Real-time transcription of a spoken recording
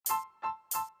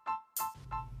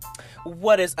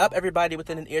What is up, everybody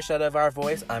within an earshot of our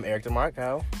voice? I'm Eric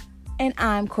DeMarco. And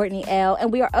I'm Courtney L.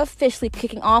 And we are officially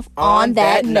kicking off On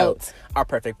That Note, our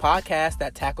perfect podcast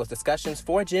that tackles discussions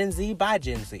for Gen Z by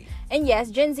Gen Z. And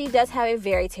yes, Gen Z does have a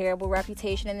very terrible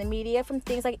reputation in the media from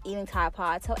things like eating Tide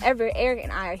Pods. However, Eric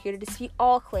and I are here to dispute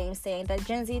all claims saying that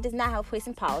Gen Z does not have a place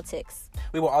in politics.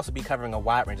 We will also be covering a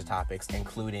wide range of topics,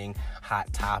 including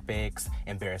hot topics,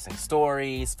 embarrassing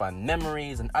stories, fun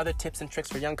memories, and other tips and tricks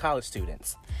for young college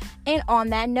students. And on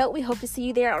that note, we hope to see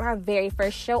you there on our very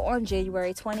first show on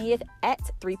January 20th at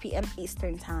 3 p.m.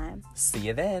 Eastern Time. See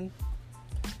you then.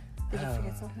 Did you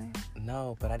forget something?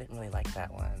 No, but I didn't really like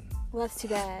that one. Well, that's too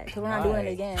bad, because we're not doing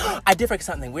it again. I did forget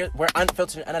something. We're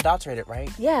unfiltered and unadulterated, right?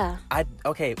 Yeah.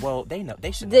 Okay, well, they know.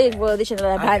 They should know that. Well, they should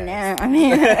know that by now. I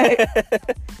mean...